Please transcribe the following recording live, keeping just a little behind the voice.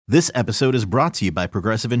This episode is brought to you by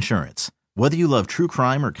Progressive Insurance. Whether you love true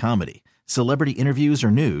crime or comedy, celebrity interviews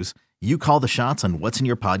or news, you call the shots on what's in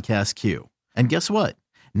your podcast queue. And guess what?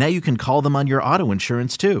 Now you can call them on your auto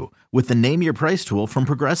insurance too with the Name Your Price tool from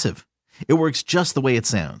Progressive. It works just the way it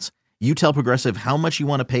sounds. You tell Progressive how much you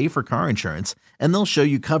want to pay for car insurance, and they'll show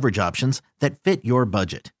you coverage options that fit your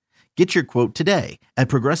budget. Get your quote today at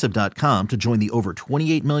Progressive.com to join the over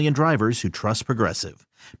 28 million drivers who trust Progressive.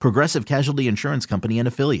 Progressive Casualty Insurance Company and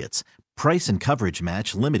Affiliates. Price and coverage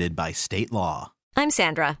match limited by state law. I'm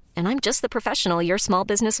Sandra, and I'm just the professional your small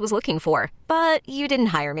business was looking for. But you didn't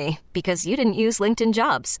hire me because you didn't use LinkedIn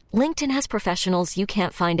Jobs. LinkedIn has professionals you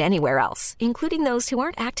can't find anywhere else, including those who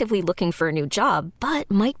aren't actively looking for a new job, but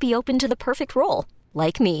might be open to the perfect role,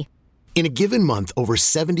 like me. In a given month, over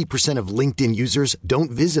 70% of LinkedIn users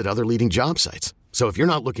don't visit other leading job sites. So if you're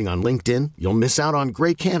not looking on LinkedIn, you'll miss out on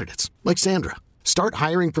great candidates like Sandra. Start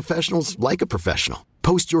hiring professionals like a professional.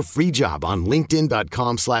 Post your free job on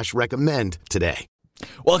linkedin.com/recommend today.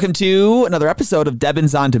 Welcome to another episode of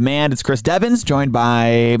Debbins on Demand. It's Chris Debbins, joined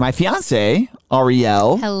by my fiance,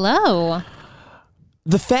 Ariel. Hello.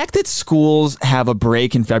 The fact that schools have a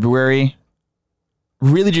break in February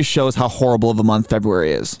really just shows how horrible of a month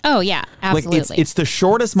February is. Oh, yeah, absolutely. Like it's the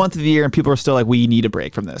shortest month of the year, and people are still like, we need a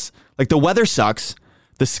break from this. Like, the weather sucks.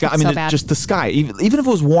 The sky, just the sky. Even if it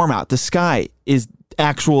was warm out, the sky is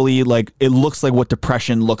actually like, it looks like what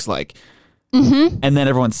depression looks like. Mm-hmm. And then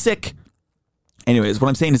everyone's sick. Anyways, what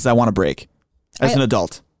I'm saying is I want a break as an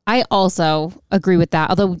adult. I also agree with that.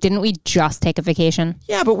 Although, didn't we just take a vacation?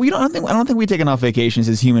 Yeah, but I don't think we take enough vacations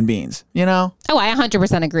as human beings, you know? Oh, I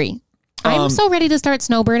 100% agree. I'm so ready to start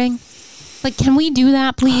snowbirding. Like, can we do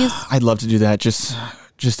that, please? I'd love to do that. Just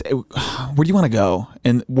where do you want to go?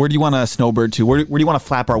 And where do you want to snowbird to? Where do you want to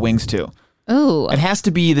flap our wings to? Ooh. It has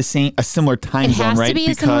to be a similar time zone, right? It has to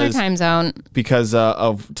be a similar time zone. Because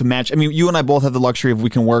to match, I mean, you and I both have the luxury of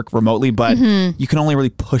we can work remotely, but you can only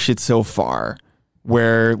really push it so far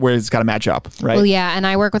where it's got to match up, right? Well, yeah, and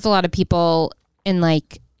I work with a lot of people in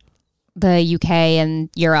like the UK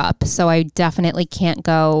and Europe, so I definitely can't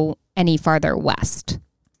go any farther west.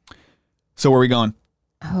 So where are we going?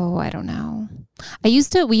 Oh, I don't know. We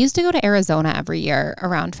used to go to Arizona every year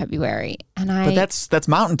around February, but that's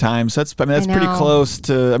mountain time, so that's pretty close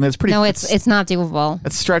to. I mean, it's pretty. No, it's not doable.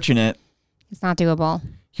 It's stretching it. It's not doable.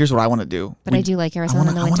 Here's what I want to do. But I do like Arizona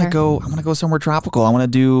in the winter. I want to go somewhere tropical. I want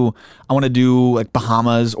to do like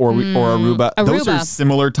Bahamas or Aruba. Those are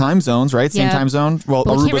similar time zones, right? Same time zone. Well,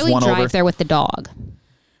 but Aruba's can't really one drive over. there with the dog.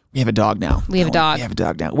 We have a dog now. We have a dog. We have a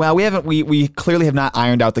dog now. Well, we haven't. We clearly have not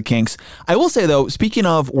ironed out the kinks. I will say though, speaking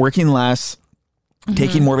of working less,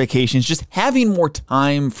 taking more vacations, just having more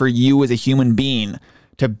time for you as a human being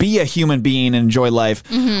to be a human being and enjoy life.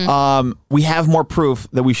 We have more proof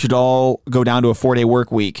that we should all go down to a 4-day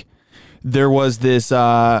work week. There was this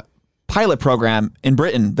pilot program in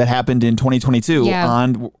Britain that happened in 2022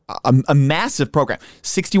 on a massive program.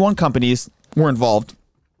 61 companies were involved.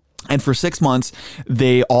 And for 6 months,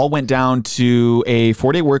 they all went down to a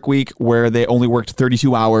 4-day work week where they only worked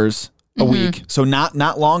 32 hours a week. So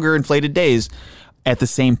not longer inflated days at the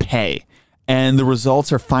same pay. And the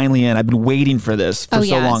results are finally in. I've been waiting for this for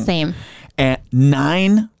so long. Same. And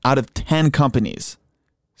 9 out of 10 companies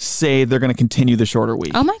say they're going to continue the shorter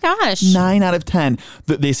week. Oh my gosh. 9 out of 10.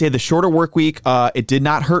 They say the shorter work week, it did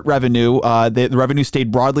not hurt revenue. The revenue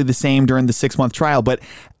stayed broadly the same during the 6-month trial, but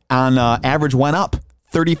on average went up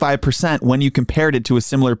 35% when you compared it to a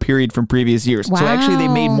similar period from previous years. Wow. So actually they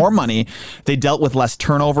made more money. They dealt with less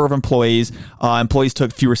turnover of employees. Employees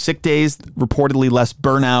took fewer sick days, reportedly less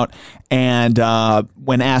burnout. And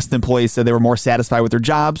when asked, employees said they were more satisfied with their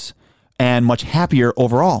jobs and much happier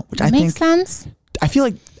overall, which I think makes sense. I feel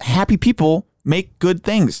like happy people make good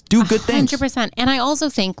things, do good things. 100%. And I also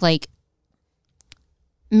think like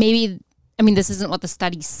maybe, I mean, this isn't what the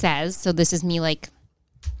study says. So this is me like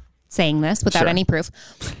saying this without any proof.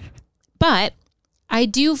 But I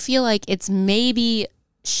do feel like it's maybe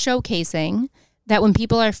showcasing that when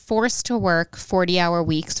people are forced to work 40-hour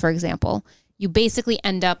weeks, for example, you basically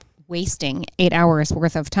end up wasting 8 hours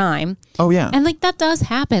worth of time. Oh, yeah. And like that does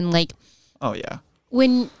happen. Like, oh, yeah.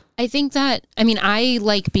 When I think that, I mean, I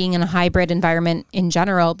like being in a hybrid environment in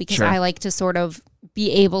general because I like to sort of be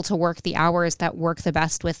able to work the hours that work the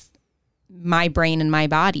best with my brain and my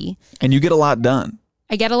body. And you get a lot done.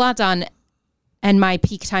 I get a lot done, and my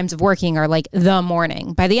peak times of working are like the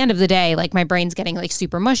morning. By the end of the day, like my brain's getting like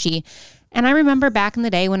super mushy. And I remember back in the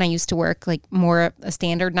day when I used to work like more a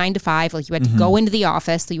standard 9 to 5, like you had to go into the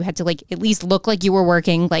office. So you had to like at least look like you were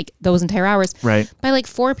working like those entire hours. Right. By like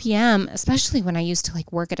 4 p.m., especially when I used to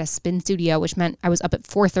like work at a spin studio, which meant I was up at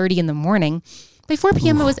 4:30 in the morning. By 4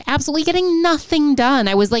 p.m., I was absolutely getting nothing done.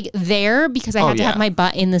 I was like there because I had to have my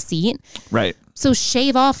butt in the seat. Right. So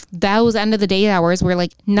shave off those end of the day hours where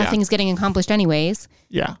like nothing's getting accomplished anyways.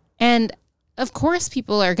 Yeah. And of course,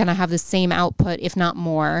 people are going to have the same output, if not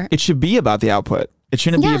more. It should be about the output. It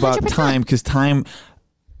shouldn't be about 100%. time, because time,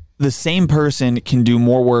 the same person can do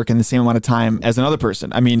more work in the same amount of time as another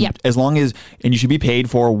person. I mean, as long as, and you should be paid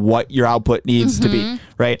for what your output needs to be,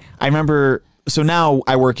 right? I remember, so now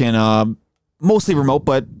I work in mostly remote,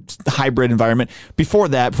 but hybrid environment. Before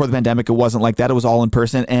that, before the pandemic, it wasn't like that. It was all in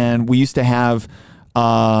person. And we used to have,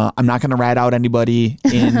 I'm not going to rat out anybody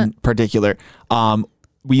in particular.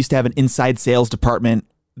 We used to have an inside sales department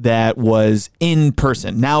that was in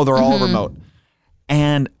person. Now they're all remote.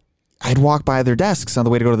 And I'd walk by their desks on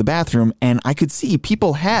the way to go to the bathroom, and I could see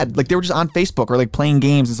people had, like, they were just on Facebook or like playing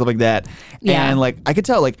games and stuff like that. Yeah. And like, I could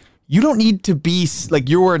tell, like, you don't need to be, like,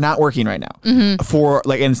 you are not working right now for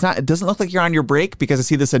like, and it doesn't look like you're on your break, because I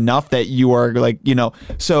see this enough that you are like,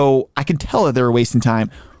 so I can tell that they're wasting time.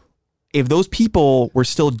 If those people were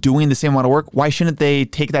still doing the same amount of work, why shouldn't they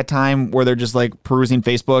take that time where they're just like perusing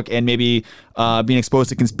Facebook and maybe being exposed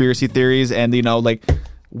to conspiracy theories and, like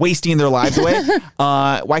wasting their lives away?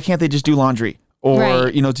 Why can't they just do laundry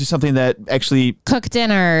or, do something that actually cook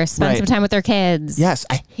dinner, spend some time with their kids? Yes.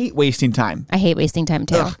 I hate wasting time. I hate wasting time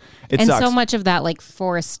too. Ugh, it and sucks. so much of that like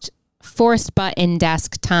forced butt in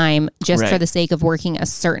desk time just for the sake of working a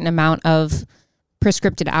certain amount of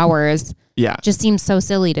prescripted hours. Yeah. Just seems so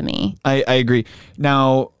silly to me. I agree.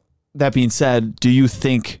 Now, that being said, do you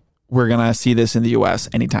think we're going to see this in the U.S.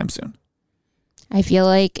 anytime soon? I feel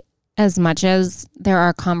like as much as there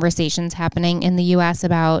are conversations happening in the U.S.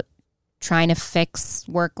 about trying to fix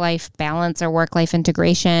work-life balance or work-life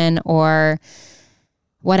integration or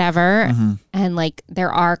whatever, and like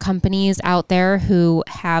there are companies out there who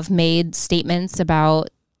have made statements about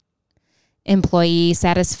employee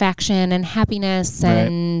satisfaction and happiness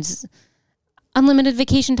and unlimited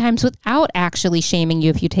vacation times without actually shaming you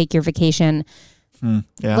if you take your vacation.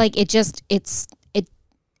 Like it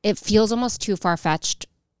feels almost too far-fetched,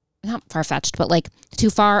 not far-fetched, but like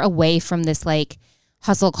too far away from this like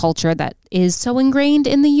hustle culture that is so ingrained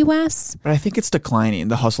in the US. But I think it's declining,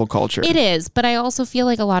 the hustle culture. It is, but I also feel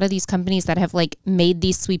like a lot of these companies that have like made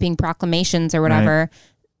these sweeping proclamations or whatever,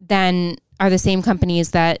 then are the same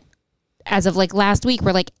companies that as of like last week,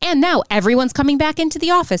 we're like, and now everyone's coming back into the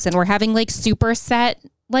office and we're having like super set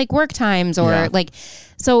like work times or like,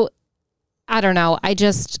 so I don't know.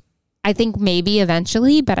 I think maybe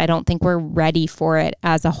eventually, but I don't think we're ready for it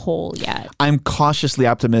as a whole yet. I'm cautiously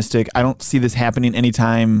optimistic. I don't see this happening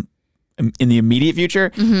anytime in the immediate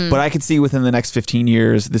future, but I could see within the next 15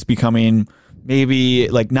 years, this becoming maybe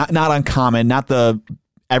like not uncommon, not the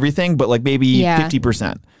everything, but like maybe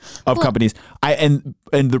 50% of companies. And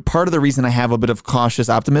the part of the reason I have a bit of cautious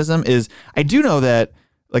optimism is I do know that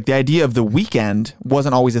like the idea of the weekend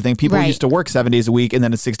wasn't always a thing. People used to work 7 days a week and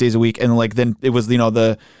then it's 6 days a week. And like, then it was,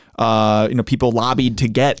 people lobbied to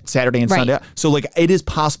get Saturday and Sunday. So like it is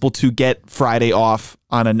possible to get Friday off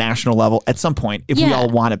on a national level at some point if we all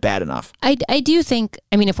want it bad enough. I do think,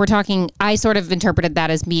 I mean, if we're talking, I sort of interpreted that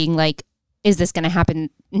as being like, is this going to happen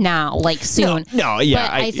now, like soon? No,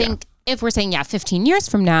 But I think if we're saying, 15 years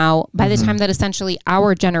from now, by the time that essentially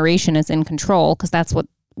our generation is in control, because that's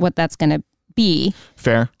what that's going to be.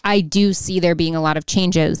 Fair. I do see there being a lot of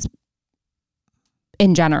changes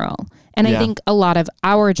in general. And I think a lot of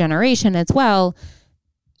our generation as well,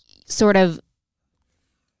 sort of,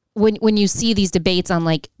 when you see these debates on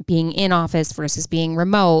like being in office versus being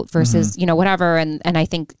remote versus, whatever, and I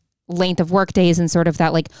think length of work days and sort of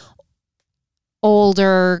that like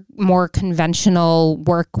older, more conventional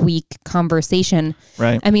work week conversation.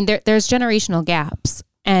 Right. I mean, there's generational gaps.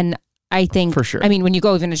 And I think, for sure. I mean, when you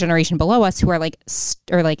go even a generation below us who are like,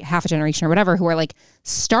 or like half a generation or whatever, who are like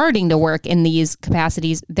starting to work in these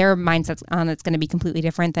capacities, their mindsets on it's going to be completely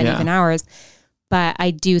different than even ours. But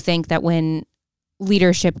I do think that when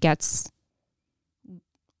leadership gets,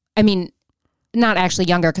 I mean, not actually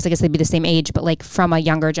younger, because I guess they'd be the same age, but like from a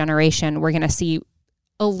younger generation, we're going to see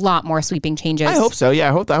a lot more sweeping changes. I hope so. Yeah.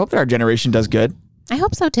 I hope that our generation does good. I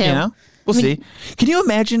hope so too. We'll see. Can you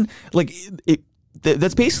imagine like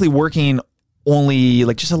that's basically working only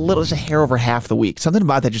like just a hair over half the week. Something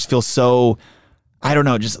about that just feels so, I don't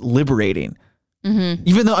know, just liberating.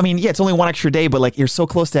 Even though, I mean, it's only one extra day, but like you're so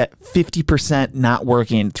close to 50% not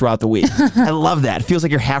working throughout the week. I love that. It feels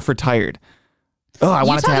like you're half retired. Oh, I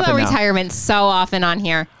want it to happen now. You talk about retirement so often on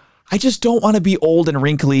here. I just don't want to be old and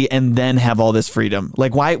wrinkly and then have all this freedom.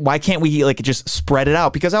 Like, why can't we like just spread it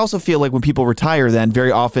out? Because I also feel like when people retire, then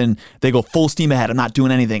very often they go full steam ahead. I'm not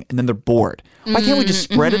doing anything. And then they're bored. Why can't we just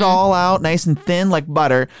spread it all out nice and thin like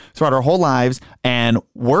butter throughout our whole lives and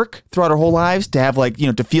work throughout our whole lives to have like,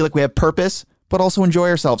 to feel like we have purpose, but also enjoy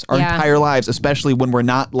ourselves our entire lives, especially when we're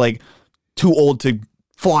not like too old to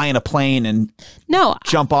fly in a plane and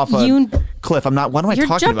jump off a cliff. What am I talking about?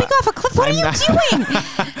 You're jumping off a cliff. What are you doing?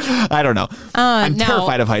 I don't know. I'm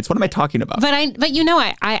terrified of heights. What am I talking about? But I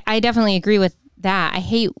definitely agree with that. I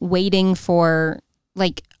hate waiting for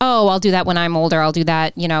like, oh, I'll do that when I'm older. I'll do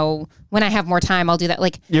that, when I have more time, I'll do that.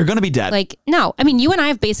 Like, you're going to be dead. Like, no. I mean, you and I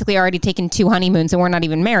have basically already taken 2 honeymoons and we're not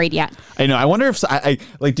even married yet. I know. I wonder if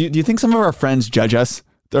do you think some of our friends judge us?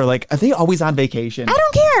 They're like, are they always on vacation? I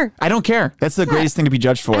don't care. I don't care. That's the greatest thing to be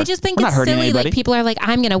judged for. I just think it's silly. Anybody. Like, people are like,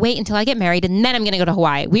 I'm going to wait until I get married and then I'm going to go to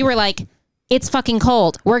Hawaii. We were like, it's fucking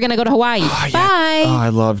cold. We're going to go to Hawaii. Bye.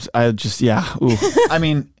 Ooh. I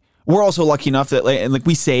mean, we're also lucky enough that like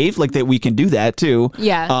we save, like that we can do that too.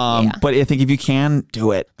 Yeah. But I think if you can,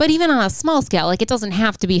 do it. But even on a small scale, like it doesn't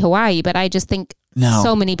have to be Hawaii, but I just think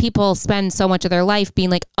so many people spend so much of their life being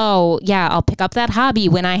like, oh yeah, I'll pick up that hobby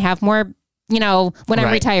when I have more, when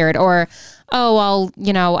I'm retired, or, oh,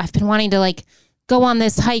 I've been wanting to like go on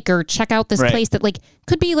this hike or check out this place that like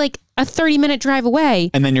could be like a 30-minute drive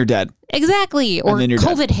away. And then you're dead. Exactly. Or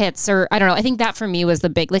COVID hits, or I don't know. I think that for me was the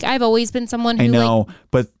big, like I've always been someone who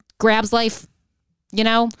but grabs life,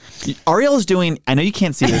 Ariel is doing, I know you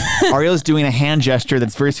can't see this, Ariel is doing a hand gesture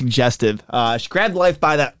that's very suggestive. She grabbed life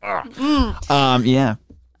by that. Yeah.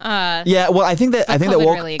 Well, I think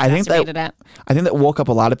that woke up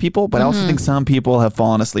a lot of people, but I also think some people have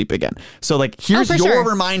fallen asleep again. So like, here's your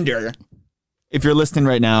reminder. If you're listening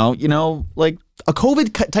right now, like a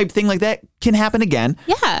COVID type thing like that can happen again.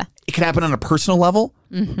 Yeah. It can happen on a personal level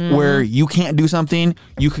where you can't do something.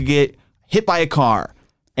 You could get hit by a car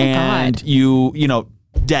and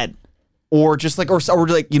dead, or just like, or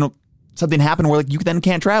like, something happened where like you then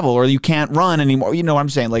can't travel or you can't run anymore. You know what I'm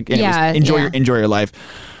saying? Like, anyways, enjoy your life.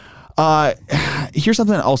 Here's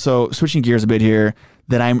something also, switching gears a bit here,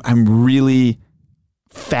 that I'm really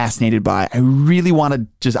fascinated by. I really want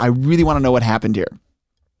to know what happened here.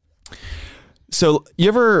 So you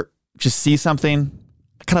ever just see something,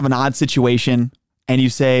 kind of an odd situation, and you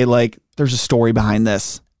say like, there's a story behind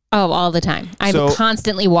this? Oh, all the time. I'm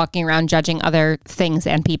constantly walking around judging other things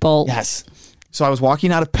and people. Yes. So I was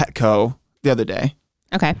walking out of Petco the other day.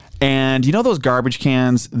 Okay. And you know those garbage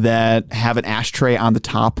cans that have an ashtray on the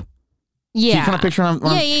top? Yeah. So you kind of picture them?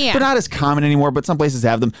 Yeah. They're not as common anymore, but some places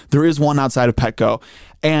have them. There is one outside of Petco.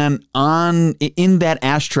 And in that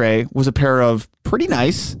ashtray was a pair of pretty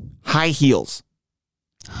nice high heels.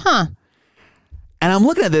 Huh. And I'm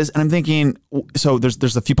looking at this and I'm thinking, so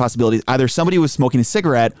there's a few possibilities. Either somebody was smoking a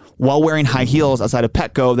cigarette while wearing high heels outside of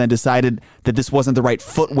Petco, then decided that this wasn't the right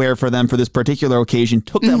footwear for them for this particular occasion,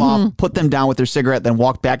 took them off, put them down with their cigarette, then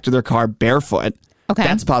walked back to their car barefoot. Okay.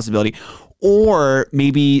 That's a possibility. Or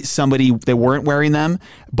maybe they weren't wearing them,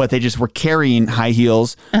 but they just were carrying high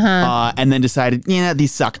heels and then decided,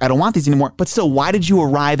 these suck. I don't want these anymore. But still, why did you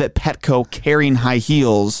arrive at Petco carrying high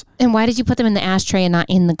heels? And why did you put them in the ashtray and not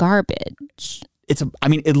in the garbage?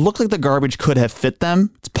 It looked like the garbage could have fit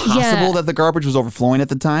them. It's possible that the garbage was overflowing at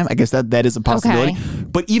the time. I guess that is a possibility. Okay.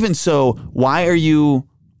 But even so, why are you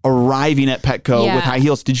arriving at Petco with high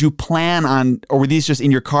heels? Did you plan on, or were these just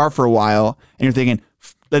in your car for a while and you're thinking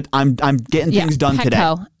that I'm getting things done Petco.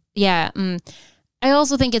 today? Yeah. I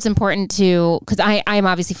also think it's important to, because I'm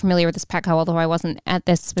obviously familiar with this Petco, although I wasn't at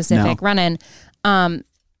this specific run-in.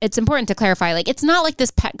 It's important to clarify, like, it's not like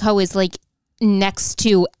this Petco is like next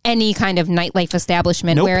to any kind of nightlife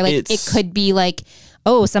establishment where like it could be like,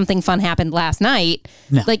 oh, something fun happened last night.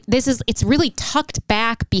 No. Like it's really tucked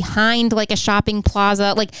back behind like a shopping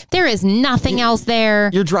plaza. Like there is nothing else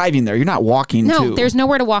there. You're driving there. You're not walking to. There's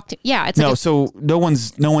nowhere to walk to. Yeah. It's so no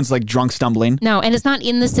one's like drunk stumbling. No. And it's not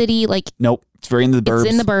in the city. Like, nope. It's very in the burbs.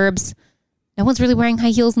 It's in the burbs. No one's really wearing high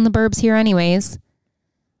heels in the burbs here anyways.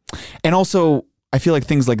 And also, I feel like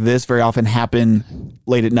things like this very often happen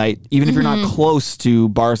late at night, even if you're not close to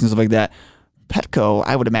bars and stuff like that. Petco,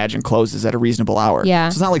 I would imagine, closes at a reasonable hour. Yeah.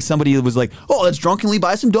 So it's not like somebody was like, oh, let's drunkenly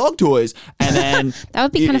buy some dog toys. And then that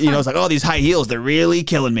would be kind of fun. It's like, oh, these high heels, they're really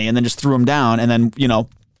killing me. And then just threw them down and then, bought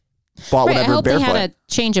whatever I hope barefoot. They had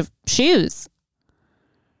a change of shoes.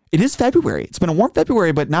 It is February. It's been a warm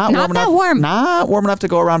February, but not warm enough. Not warm enough to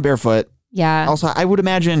go around barefoot. Yeah. Also, I would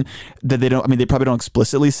imagine that they probably don't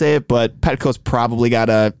explicitly say it, but Petco's probably you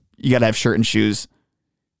gotta have shirt and shoes.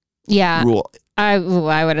 Yeah. Rule.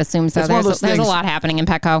 I would assume so. That's one of There's those a things- lot happening in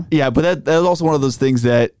Petco. Yeah, but that was also one of those things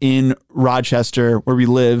that in Rochester, where we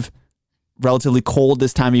live, relatively cold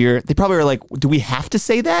this time of year, they probably are like, do we have to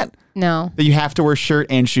say that? No, That you have to wear shirt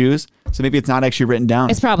and shoes? So maybe it's not actually written down.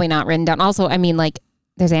 it's probably not written down. Also, I mean, like,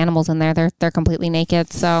 there's animals in there. They're completely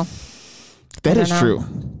naked. So That I is don't know.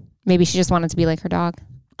 true. Maybe she just wanted to be like her dog.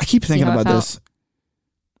 I keep thinking how it about felt. this.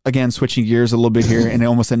 Again, switching gears a little bit here in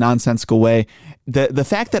almost a nonsensical way. The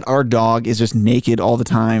fact that our dog is just naked all the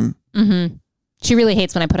time. Mm-hmm. She really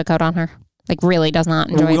hates when I put a coat on her. Like, really does not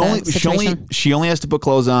enjoy the situation. She only has to put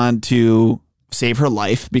clothes on to save her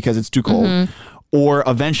life because it's too cold. Mm-hmm. Or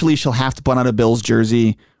eventually she'll have to put on a Bills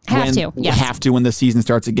jersey. Have to, yes. Have to when the season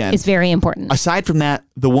starts again. It's very important. Aside from that,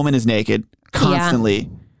 the woman is naked constantly.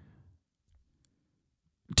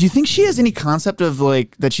 Do you think she has any concept of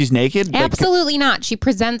like that she's naked? Like, Absolutely not. She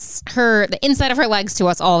presents the inside of her legs to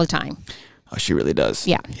us all the time. oh, she really does.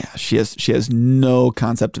 Yeah. Yeah. She has no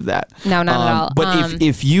concept of that. No, not at all. But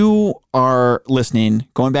if you are listening,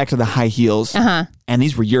 going back to the high heels, and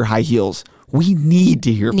these were your high heels, we need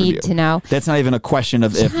to hear from you. Need to know. That's not even a question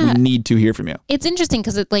of if. We need to hear from you. It's interesting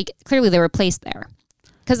because it like clearly they were placed there.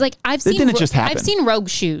 Because like I've seen didn't just happen. I've seen Rogue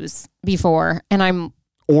shoes before, and I'm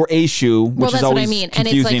Or a shoe, which Well, is that's what I always mean. And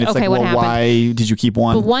it's confusing. like, okay, what well, happened? why did you keep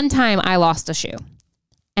one? but one time I lost a shoe,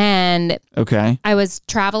 and Okay. I was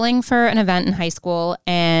traveling for an event in high school,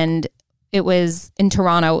 and it was in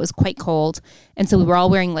Toronto. It was quite cold, and so we were all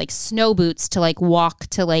wearing like snow boots to like walk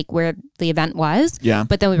to like where the event was. Yeah.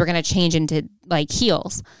 But then we were going to change into like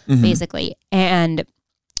heels, basically. And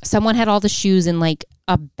someone had all the shoes in like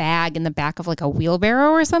a bag in the back of like a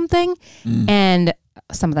wheelbarrow or something, and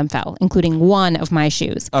some of them fell, including one of my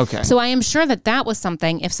shoes. Okay. So I am sure that was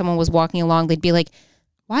something. If someone was walking along, they'd be like,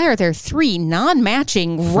 why are there 3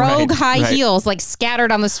 non-matching Rogue high right. heels like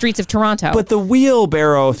scattered on the streets of Toronto? But the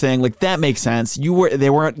wheelbarrow thing, like that makes sense.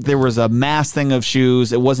 There was a mass thing of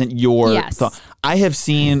shoes. It wasn't your Yes. thought. I have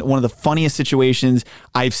seen one of the funniest situations.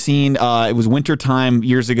 I've seen it was wintertime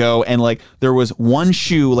years ago, and like there was one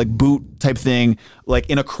shoe, like boot type thing, like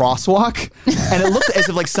in a crosswalk. And it looked as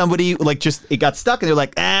if like somebody like just it got stuck and they're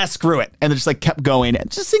like, screw it. And they just like kept going.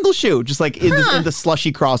 It's just a single shoe, just like in the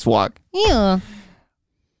slushy crosswalk. yeah.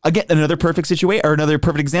 Again, another perfect situation or another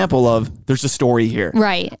perfect example of there's a story here.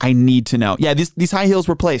 Right. I need to know. Yeah, these high heels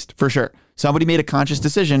were placed for sure. Somebody made a conscious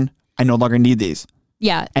decision. I no longer need these.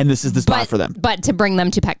 Yeah. And this is the spot for them. But to bring them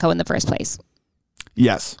to Petco in the first place.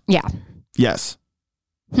 Yes. Yeah. Yes.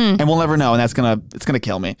 And we'll never know. And it's gonna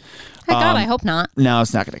kill me. God, I hope not. No,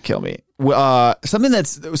 it's not gonna kill me. Something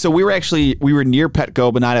so we were near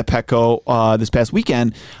Petco, but not at Petco this past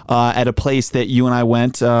weekend at a place that you and I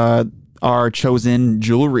went. Our chosen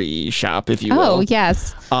jewelry shop, if you will. Oh,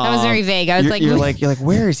 yes. That was very vague. I was you're like,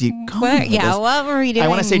 where is he going? Where, with yeah, this? what were we doing? I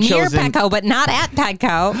want to say near chosen. Petco, but not at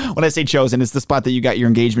Petco. When I say chosen, it's the spot that you got your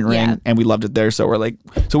engagement ring, Yeah. and we loved it there. So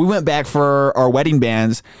we went back for our wedding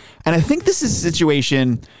bands, and I think this is a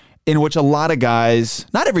situation in which a lot of guys,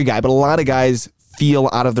 not every guy, but a lot of guys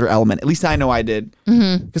feel out of their element. At least I know I did,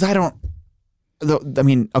 because I don't. I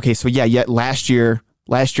mean, okay, so yeah.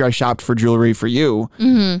 Last year I shopped for jewelry for you.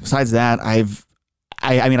 Besides that, I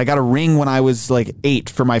got a ring when I was like 8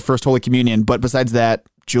 for my first Holy Communion. But besides that,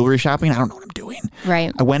 jewelry shopping, I don't know what I'm doing.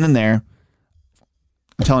 Right. I went in there.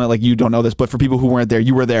 I'm telling it like you don't know this, but for people who weren't there,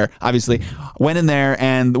 you were there, obviously. Went in there,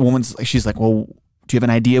 and the she's like, well, do you have an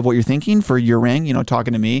idea of what you're thinking for your ring? You know,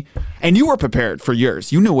 talking to me. And you were prepared for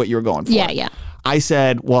yours. You knew what you were going for. Yeah. I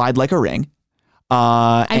said, well, I'd like a ring.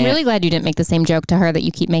 I'm really glad you didn't make the same joke to her that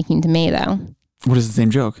you keep making to me, though. What is the same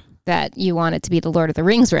joke? That you want it to be the Lord of the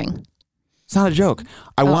Rings ring. It's not a joke.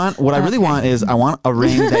 I really want is I want a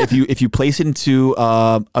ring that if you place it into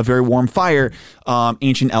a very warm fire,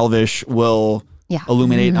 ancient Elvish will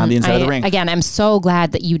illuminate on the inside of the ring. Again, I'm so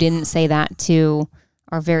glad that you didn't say that to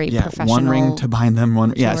our very professional. One ring to bind them.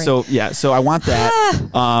 One. Yeah. So I want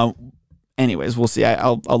that. Anyways, we'll see.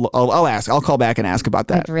 I'll ask. I'll call back and ask about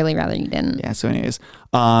that. I'd really rather you didn't. Yeah. So anyways,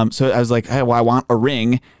 so I was like, hey, well, I want a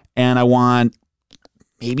ring, and I want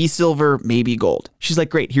maybe silver, maybe gold. She's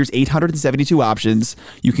like, great, here's 872 options.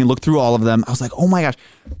 You can look through all of them. I was like, oh my gosh.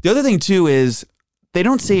 The other thing too is they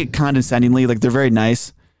don't say it condescendingly, like they're very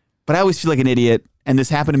nice, but I always feel like an idiot. And this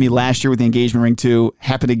happened to me last year with the engagement ring too.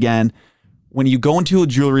 Happened again. When you go into a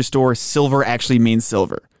jewelry store, silver actually means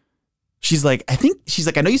silver. She's like, I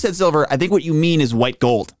know you said silver. I think what you mean is white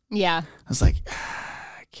gold. Yeah. I was like,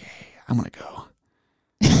 okay, I'm going to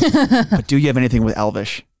go. But do you have anything with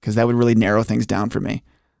Elvish? Because that would really narrow things down for me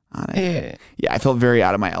on it. Yeah, I felt very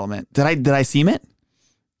out of my element. Did I seem it?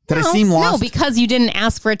 Did I seem lost? No, because you didn't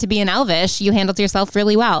ask for it to be an Elvish. You handled yourself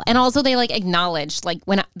really well. And also they like acknowledged, like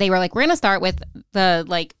when they were like, we're going to start with the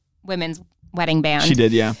like women's wedding band. She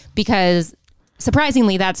did, yeah. Because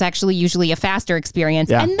surprisingly, that's actually usually a faster experience.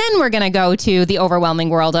 Yeah. And then we're going to go to the overwhelming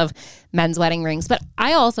world of men's wedding rings. But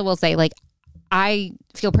I also will say, like, I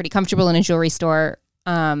feel pretty comfortable in a jewelry store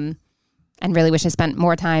and really wish I spent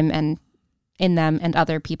more time and in them and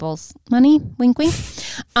other people's money. Wink, wink.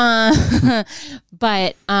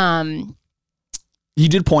 But you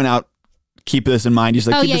did point out, keep this in mind. You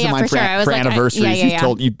said, keep this in mind for anniversaries.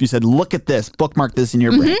 You said, look at this, bookmark this in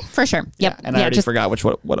your brain. For sure. Yep. Yeah, and I already forgot what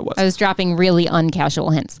it was. I was dropping really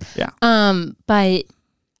uncasual hints. Yeah. But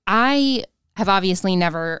I have obviously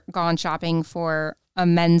never gone shopping for a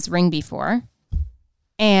men's ring before.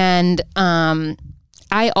 And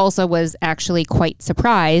I also was actually quite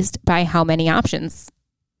surprised by how many options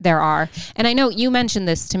there are. And I know you mentioned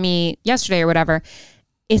this to me yesterday or whatever.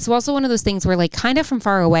 It's also one of those things where, like, kind of from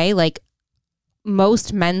far away, like,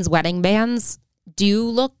 most men's wedding bands do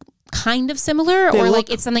look kind of similar, or like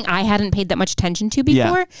it's something I hadn't paid that much attention to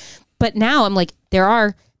before. Yeah. But now I'm like, there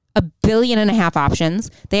are 1.5 billion options.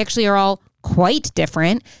 They actually are all quite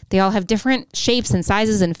different. They all have different shapes and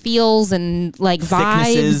sizes and feels and like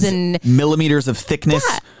vibes and millimeters of thickness,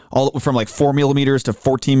 all from like 4 millimeters to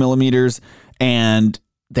 14 millimeters. And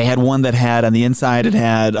they had one that had on the inside, it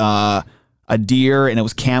had a deer and it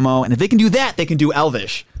was camo. And if they can do that, they can do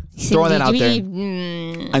Elvish. Throwing that out there.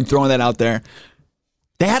 I'm throwing that out there.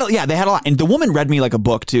 They had a lot. And the woman read me like a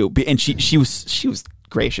book too. And she was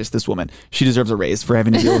gracious, this woman. She deserves a raise for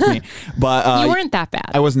having to deal with me. But you weren't that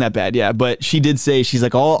bad. I wasn't that bad, yeah. But she did say, she's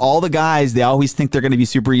like, all the guys, they always think they're going to be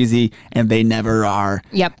super easy, and they never are.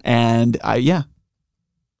 Yep. And yeah.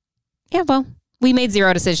 Yeah, well, we made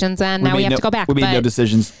 0 decisions, and now we have to go back. We made no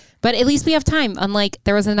decisions. But at least we have time. Unlike,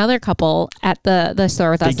 there was another couple at the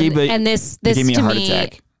store with us, and this gave me to a heart me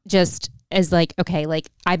attack. Just is like, okay, like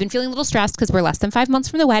I've been feeling a little stressed because we're less than 5 months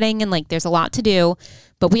from the wedding, and like there's a lot to do,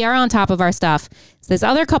 but we are on top of our stuff. So this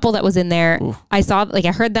other couple that was in there, oof. I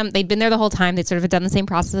heard them, they'd been there the whole time. They'd sort of done the same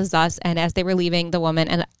process as us. And as they were leaving, the woman,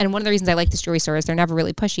 and one of the reasons I like this jewelry store is they're never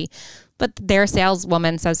really pushy, but their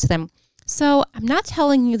saleswoman says to them, so I'm not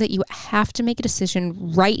telling you that you have to make a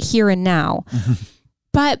decision right here and now,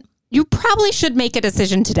 but you probably should make a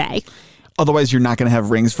decision today. Otherwise, you're not going to have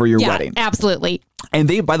rings for your wedding. Absolutely. And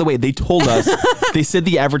they, by the way, they told us, they said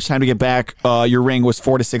the average time to get back your ring was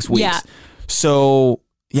 4 to 6 weeks. Yeah. So,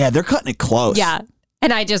 yeah, they're cutting it close. Yeah.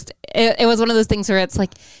 And it was one of those things where it's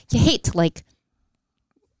like, you hate to like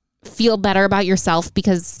feel better about yourself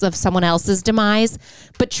because of someone else's demise.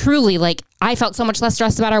 But truly, like, I felt so much less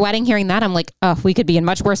stressed about our wedding hearing that. I'm like, oh, we could be in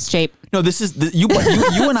much worse shape. No, this is you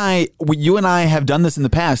and I have done this in the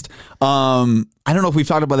past. I don't know if we've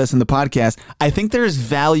talked about this in the podcast. I think there's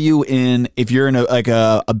value in, if you're in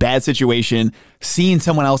a bad situation, seeing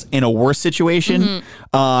someone else in a worse situation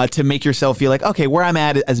to make yourself feel like, okay, where I'm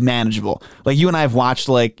at is manageable. Like you and I have watched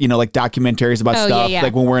like documentaries about stuff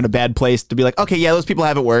like when we're in a bad place to be like, okay, yeah, those people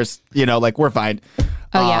have it worse. Like we're fine.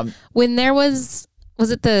 Oh yeah. When there was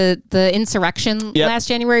it the insurrection last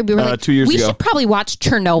January? We were like, 2 years ago. We should probably watch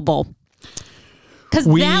Chernobyl. Because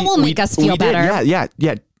that will make us feel better.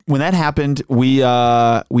 Yeah. When that happened, we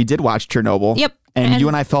did watch Chernobyl. Yep. And you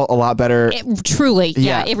and I felt a lot better. Truly.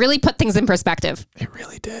 Yeah. It really put things in perspective. It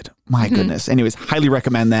really did. My goodness. Anyways, highly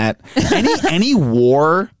recommend that. Any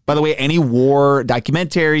war, by the way, any war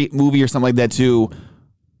documentary, movie or something like that too,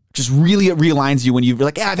 just really realigns you when you're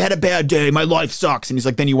like, I've had a bad day. My life sucks. And he's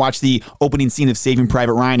like, then you watch the opening scene of Saving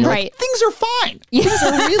Private Ryan. You're like, things are fine. Yeah. Things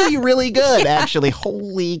are really, really good, actually.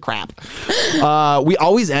 Holy crap. We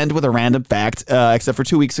always end with a random fact, except for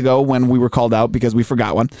 2 weeks ago when we were called out because we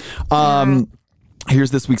forgot one.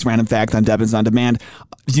 Here's this week's random fact on Devon's On Demand.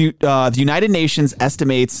 The United Nations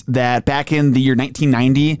estimates that back in the year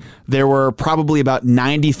 1990, there were probably about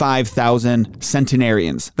 95,000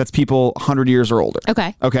 centenarians. That's people 100 years or older.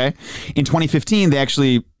 Okay. In 2015, they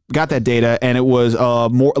actually got that data, and it was a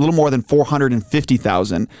little more than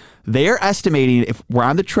 450,000. They are estimating, if we're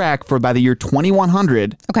on the track for by the year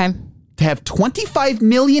 2100, to have 25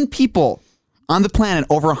 million people on the planet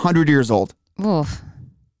over 100 years old. Oof.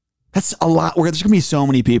 That's a lot. There's going to be so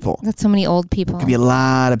many people. That's so many old people. There's going to be a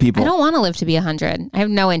lot of people. I don't want to live to be 100. I have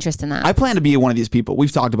no interest in that. I plan to be one of these people. We've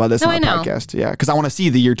talked about this on the podcast. Yeah, because I want to see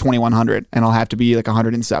the year 2100, and I'll have to be like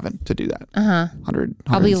 107 to do that. 100.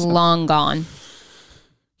 I'll be long gone.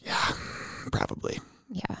 Yeah, probably.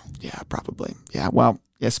 Yeah, probably. Yeah, well,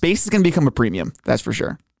 space is going to become a premium. That's for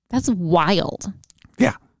sure. That's wild.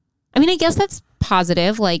 Yeah. I mean, I guess that's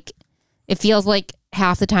positive. Like, it feels like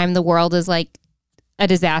half the time the world is like a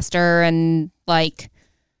disaster and like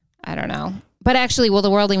I don't know. But actually, will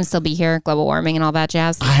the world even still be here? Global warming and all that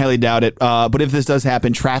jazz? I highly doubt it. But if this does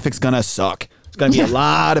happen, traffic's going to suck. It's going to be a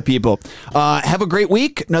lot of people. Have a great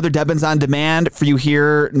week. Another Debbins on Demand for you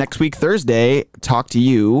here next week, Thursday. Talk to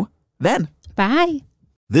you then. Bye.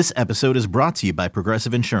 This episode is brought to you by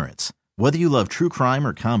Progressive Insurance. Whether you love true crime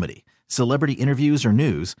or comedy, celebrity interviews or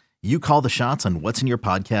news, you call the shots on what's in your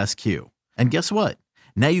podcast queue. And guess what?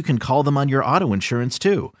 Now you can call them on your auto insurance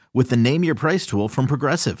too with the Name Your Price tool from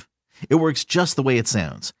Progressive. It works just the way it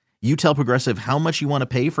sounds. You tell Progressive how much you want to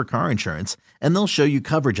pay for car insurance, and they'll show you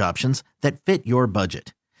coverage options that fit your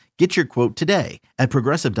budget. Get your quote today at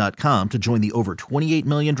Progressive.com to join the over 28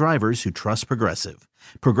 million drivers who trust Progressive.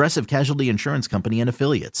 Progressive Casualty Insurance Company and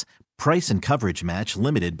Affiliates. Price and coverage match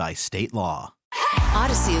limited by state law.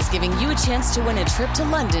 Odyssey is giving you a chance to win a trip to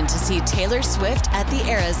London to see Taylor Swift at the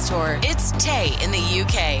Eras Tour. It's Tay in the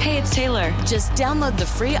UK. Hey, it's Taylor. Just download the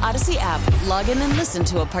free Odyssey app, log in and listen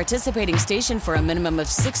to a participating station for a minimum of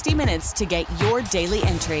 60 minutes to get your daily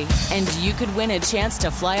entry. And you could win a chance to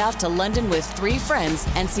fly off to London with 3 friends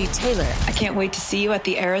and see Taylor. I can't wait to see you at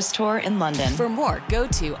the Eras Tour in London. For more, go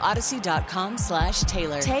to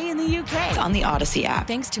odyssey.com/Taylor. Tay in the UK. It's on the Odyssey app.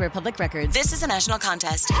 Thanks to Republic Records. This is a national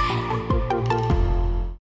contest.